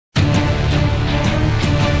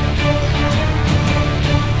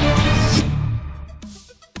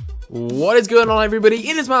What is going on, everybody?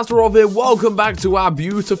 It is Masterov here. Welcome back to our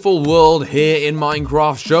beautiful world here in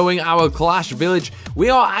Minecraft, showing our Clash Village. We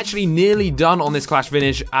are actually nearly done on this Clash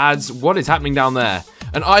Village as what is happening down there?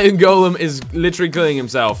 An iron golem is literally killing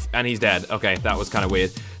himself and he's dead. Okay, that was kind of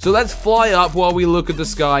weird. So let's fly up while we look at the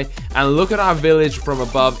sky and look at our village from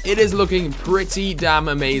above. It is looking pretty damn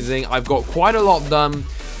amazing. I've got quite a lot done.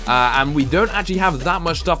 And we don't actually have that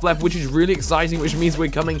much stuff left, which is really exciting, which means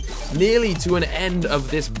we're coming nearly to an end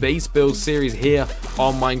of this base build series here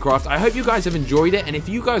on Minecraft. I hope you guys have enjoyed it, and if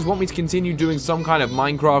you guys want me to continue doing some kind of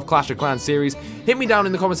Minecraft Clash of Clans series, hit me down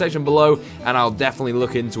in the comment section below, and I'll definitely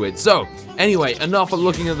look into it. So, anyway, enough of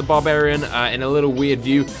looking at the Barbarian in a little weird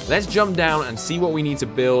view. Let's jump down and see what we need to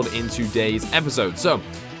build in today's episode. So,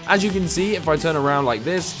 as you can see, if I turn around like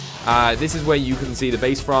this, this is where you can see the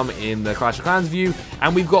base from in the Clash of Clans view,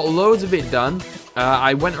 and we've got loads of it done.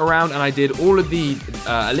 I went around and I did all of the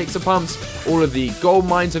elixir pumps, all of the gold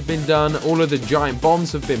mines have been done, all of the giant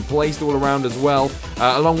bombs have been placed all around as well,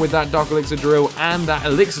 along with that dark elixir drill and that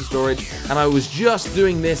elixir storage, and I was just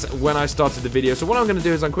doing this when I started the video. So what I'm going to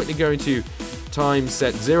do is I'm quickly going to time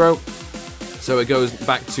set 0, so it goes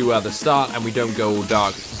back to the start and we don't go all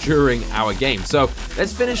dark during our game. So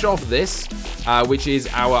let's finish off this, which is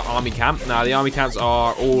our army camp. Now the army camps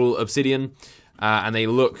are all obsidian, and they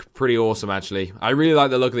look pretty awesome actually. I really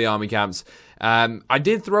like the look of the army camps. I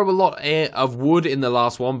did throw a lot of wood in the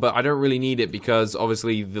last one, but I don't really need it because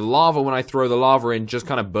obviously the lava, when I throw the lava in, just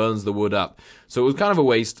kind of burns the wood up. So it was kind of a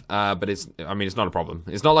waste, but it's not a problem.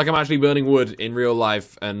 It's not like I'm actually burning wood in real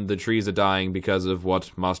life and the trees are dying because of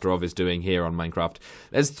what Masterov is doing here on Minecraft.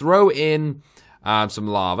 Let's throw in some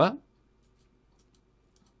lava.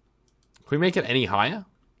 Can we make it any higher?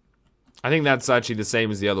 I think that's actually the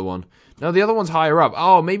same as the other one. No, the other one's higher up.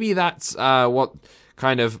 Oh, maybe that's what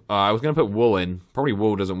kind of... I was going to put wool in. Probably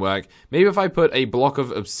wool doesn't work. Maybe if I put a block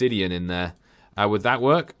of obsidian in there, would that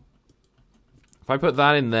work? If I put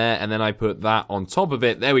that in there and then I put that on top of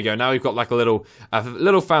it, there we go. Now we've got like a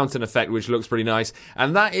little fountain effect, which looks pretty nice.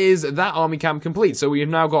 And that is that army camp complete. So we have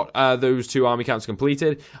now got those two army camps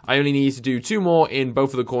completed. I only need to do 2 more in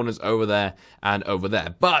both of the corners over there and over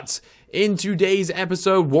there. But in today's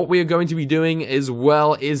episode, what we are going to be doing as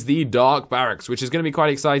well is the Dark Barracks, which is going to be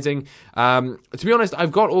quite exciting. To be honest,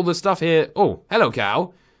 I've got all the stuff here. Oh, hello,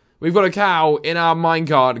 cow. We've got a cow in our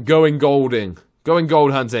minecart going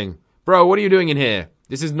gold hunting. Bro, what are you doing in here?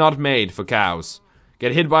 This is not made for cows.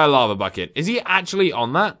 Get hit by a lava bucket. Is he actually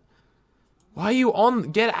on that? Why are you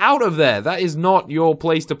on? Get out of there. That is not your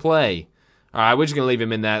place to play. Alright, we're just going to leave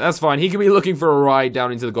him in there. That's fine. He can be looking for a ride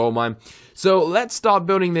down into the gold mine. So let's start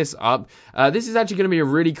building this up. This is actually going to be a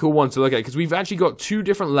really cool one to look at because we've actually got 2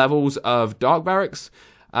 different levels of Dark Barracks.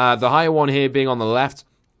 The higher one here being on the left.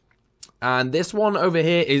 And this one over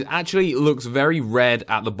here is actually looks very red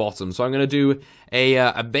at the bottom. So I'm going to do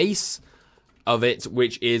a base of it,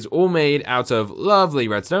 which is all made out of lovely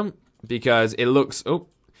redstone. Because it looks... Oh,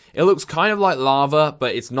 it looks kind of like lava,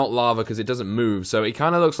 but it's not lava because it doesn't move. So it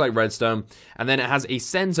kind of looks like redstone. And then it has a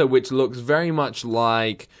center which looks very much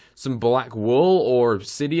like some black wool or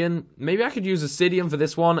obsidian. Maybe I could use obsidian for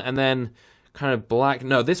this one and then kind of black.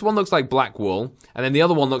 No, this one looks like black wool. And then the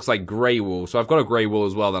other one looks like grey wool. So I've got a grey wool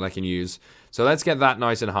as well that I can use. So let's get that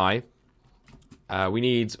nice and high. We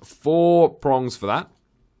need 4 prongs for that.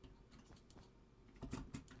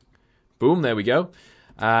 Boom, there we go.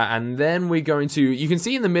 And then we're going to, you can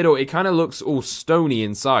see in the middle, it kind of looks all stony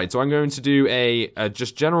inside. So I'm going to do a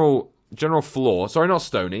just general floor. Sorry, not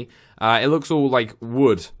stony. It looks all like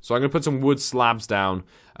wood. So I'm going to put some wood slabs down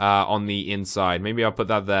on the inside. Maybe I'll put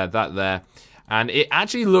that there. And it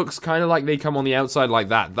actually looks kind of like they come on the outside like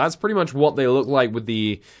that. That's pretty much what they look like with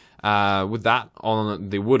the with that on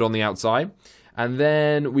the wood on the outside. And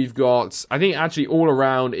then we've got, I think actually all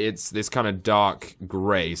around it's this kind of dark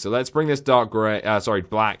gray. So let's bring this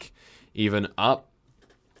black even up.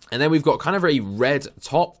 And then we've got kind of a red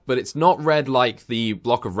top, but it's not red like the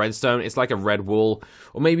block of redstone. It's like a red wool,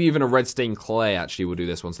 or maybe even a red stained clay actually will do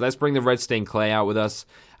this one. So let's bring the red stained clay out with us.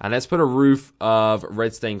 And let's put a roof of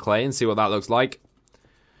red stained clay and see what that looks like.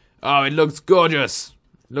 Oh, it looks gorgeous.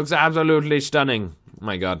 It looks absolutely stunning. Oh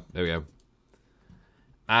my god, there we go.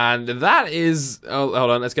 And that is... Oh, hold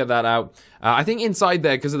on, let's get that out. I think inside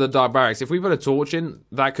there, because of the Dark Barracks, if we put a torch in,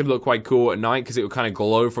 that could look quite cool at night, because it would kind of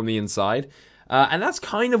glow from the inside. And that's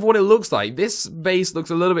kind of what it looks like. This base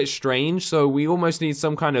looks a little bit strange, so we almost need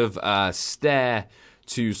some kind of stair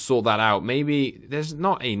to sort that out. Maybe there's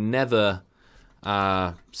not a nether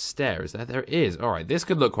stair, is there? There is. Alright, this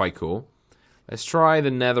could look quite cool. Let's try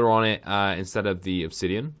the nether on it instead of the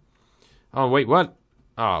obsidian. Oh, wait, what?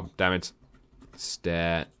 Oh, damn it.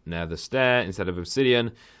 Stair, nether stair instead of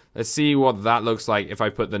obsidian. Let's see what that looks like if I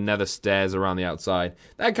put the nether stairs around the outside.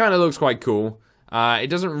 That kind of looks quite cool. It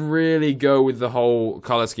doesn't really go with the whole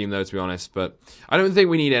color scheme, though, to be honest. But I don't think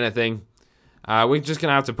we need anything. We're just going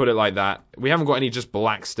to have to put it like that. We haven't got any just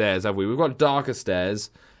black stairs, have we? We've got darker stairs.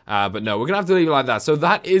 But no, we're going to have to leave it like that. So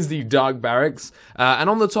that is the dark barracks. And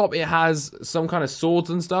on the top, it has some kind of swords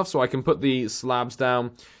and stuff. So I can put the slabs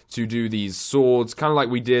down to do these swords. Kind of like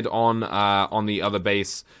we did on the other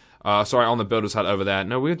base. Sorry, on the builder's hut over there.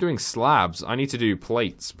 No, we're doing slabs. I need to do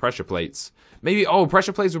plates, pressure plates. Maybe, oh,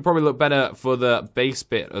 pressure plates would probably look better for the base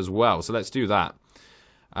bit as well. So let's do that.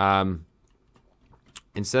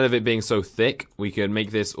 Instead of it being so thick, we could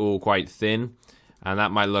make this all quite thin. And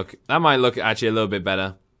that might look actually a little bit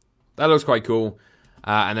better. That looks quite cool.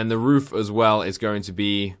 And then the roof as well is going to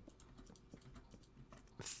be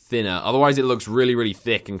thinner. Otherwise, it looks really, really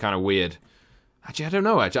thick and kind of weird. Actually, I don't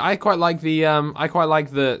know. Actually, I quite like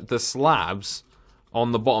the slabs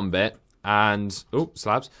on the bottom bit, and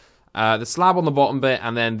slabs. The slab on the bottom bit,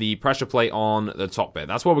 and then the pressure plate on the top bit.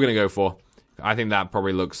 That's what we're gonna go for. I think that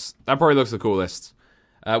probably looks the coolest.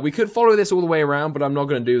 We could follow this all the way around, but I'm not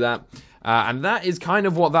gonna do that. And that is kind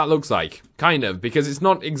of what that looks like. Kind of, because it's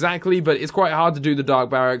not exactly, but it's quite hard to do the dark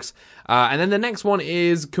barracks. And then the next one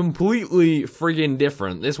is completely friggin'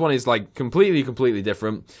 different. This one is like completely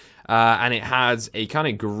different. And it has a kind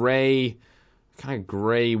of gray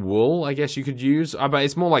wool, I guess you could use. But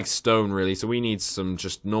it's more like stone, really. So we need some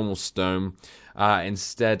just normal stone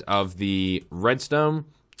instead of the redstone.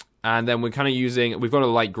 And then we're kind of using, we've got a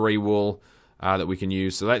light gray wool that we can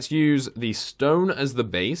use. So let's use the stone as the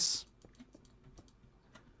base.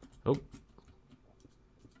 Oh.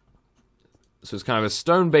 So it's kind of a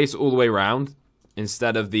stone base all the way around,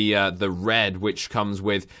 instead of the red, which comes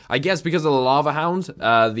with, I guess because of the lava hound,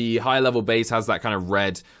 the high level base has that kind of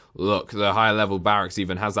red look. The higher level barracks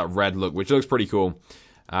even has that red look, which looks pretty cool.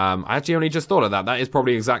 I actually only just thought of that. That is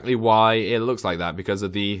probably exactly why it looks like that, because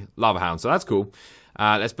of the lava hound. So that's cool.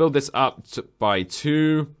 Let's build this up by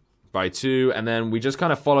 2 by 2, and then we just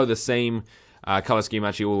kind of follow the same color scheme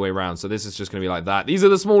actually all the way around. So this is just going to be like that. These are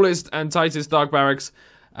the smallest and tightest dark barracks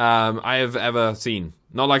I have ever seen.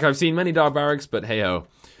 Not like I've seen many dark barracks, but hey-ho.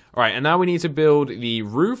 Alright, and now we need to build the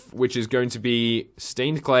roof, which is going to be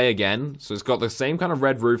stained clay again. So it's got the same kind of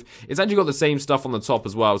red roof. It's actually got the same stuff on the top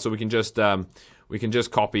as well, so we can just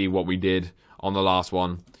copy what we did on the last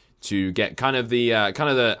one to get kind of the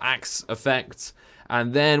axe effect.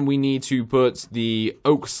 And then we need to put the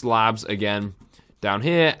oak slabs again down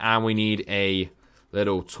here, and we need a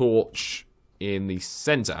little torch in the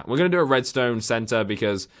center. We're going to do a redstone center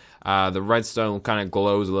because the redstone kind of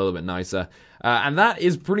glows a little bit nicer. And that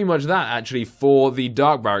is pretty much that, actually, for the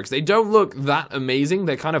dark barracks. They don't look that amazing.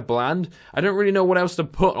 They're kind of bland. I don't really know what else to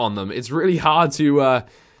put on them. It's really hard to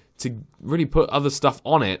really put other stuff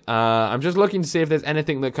on it. I'm just looking to see if there's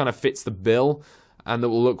anything that kind of fits the bill and that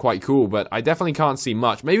will look quite cool, but I definitely can't see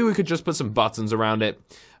much. Maybe we could just put some buttons around it,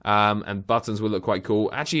 and buttons would look quite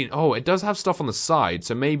cool. Actually, oh, it does have stuff on the side,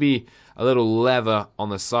 so maybe a little lever on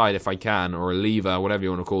the side if I can, or a lever, whatever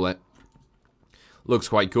you want to call it. Looks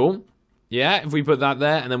quite cool. Yeah, if we put that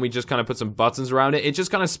there, and then we just kind of put some buttons around it, it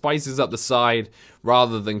just kind of spices up the side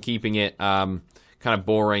rather than keeping it kind of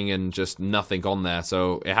boring and just nothing on there.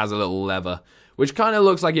 So it has a little lever, which kind of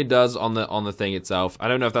looks like it does on the thing itself. I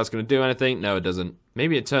don't know if that's going to do anything. No, it doesn't.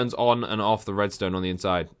 Maybe it turns on and off the redstone on the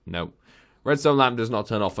inside. No. Redstone lamp does not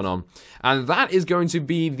turn off and on. And that is going to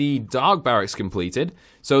be the dark barracks completed.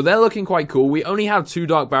 So they're looking quite cool. We only have 2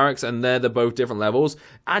 dark barracks, and they're both different levels.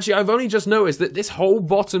 Actually, I've only just noticed that this whole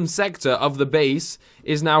bottom sector of the base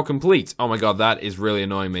is now complete. Oh my god, that is really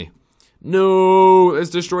annoying me. No, let's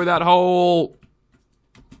destroy that hole.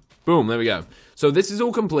 Boom, there we go. So this is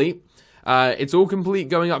all complete. It's all complete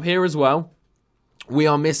going up here as well. We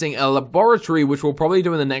are missing a laboratory, which we'll probably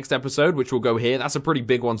do in the next episode, which will go here. That's a pretty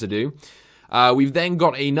big one to do. We've then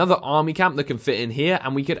got another army camp that can fit in here,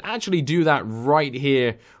 and we could actually do that right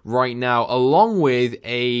here, right now, along with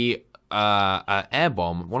a air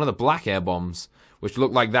bomb, one of the black air bombs, which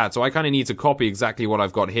look like that. So I kind of need to copy exactly what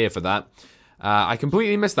I've got here for that. I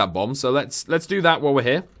completely missed that bomb, so let's do that while we're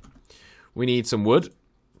here. We need some wood.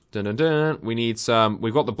 Dun, dun, dun. We need some.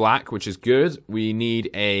 We've got the black, which is good. We need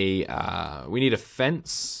a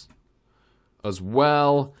fence as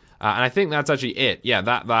well. And I think that's actually it. Yeah,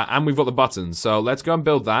 that. And we've got the buttons. So let's go and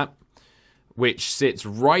build that, which sits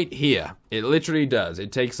right here. It literally does.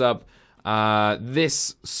 It takes up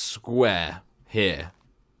this square here.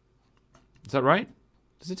 Is that right?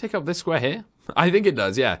 Does it take up this square here? I think it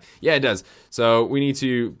does, yeah. Yeah, it does. So we need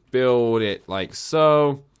to build it like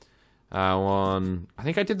so. I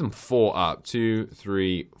think I did them 4 up. 2,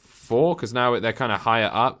 3, 4, because now they're kind of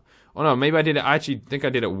higher up. Oh no, maybe I did it. I actually think I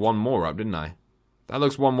did it one more up, didn't I? That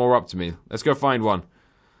looks one more up to me. Let's go find one.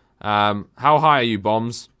 How high are you,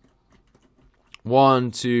 bombs?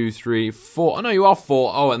 1, 2, 3, 4. Oh no, you are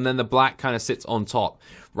 4. Oh, and then the black kind of sits on top.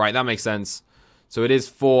 Right, that makes sense. So it is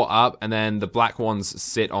 4 up, and then the black ones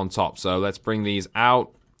sit on top. So let's bring these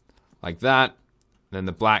out like that. Then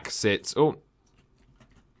the black sits. Oh,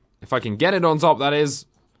 if I can get it on top, that is.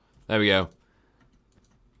 There we go.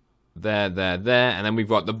 There, there, there. And then we've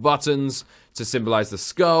got the buttons to symbolize the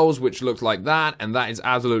skulls, which look like that, and that is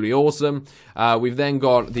absolutely awesome. We've then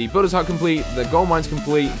got the Builder's Hut complete, the gold mine's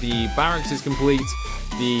complete, the barracks is complete,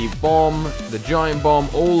 the bomb, the giant bomb,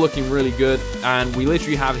 all looking really good, and we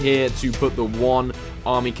literally have here to put the one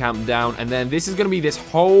army camp down, and then this is going to be this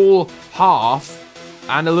whole half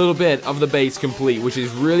and a little bit of the base complete, which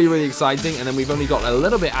is really, really exciting. And then we've only got a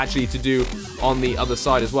little bit actually to do on the other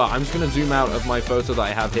side as well. I'm just going to zoom out of my photo that I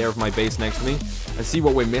have here of my base next to me and see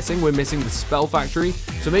what we're missing. We're missing the spell factory,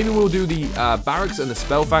 so maybe we'll do the barracks and the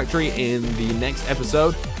spell factory in the next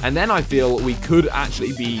episode, and then I feel we could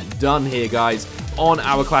actually be done here, guys, on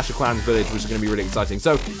our Clash of Clans village, which is going to be really exciting.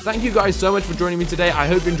 So thank you guys so much for joining me today. I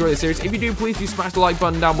hope you enjoyed the series. If you do, please do smash the like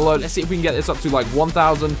button down below. Let's see if we can get this up to like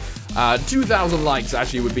 1,000. 2,000 likes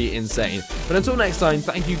actually would be insane. But until next time,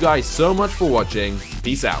 thank you guys so much for watching.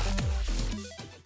 Peace out.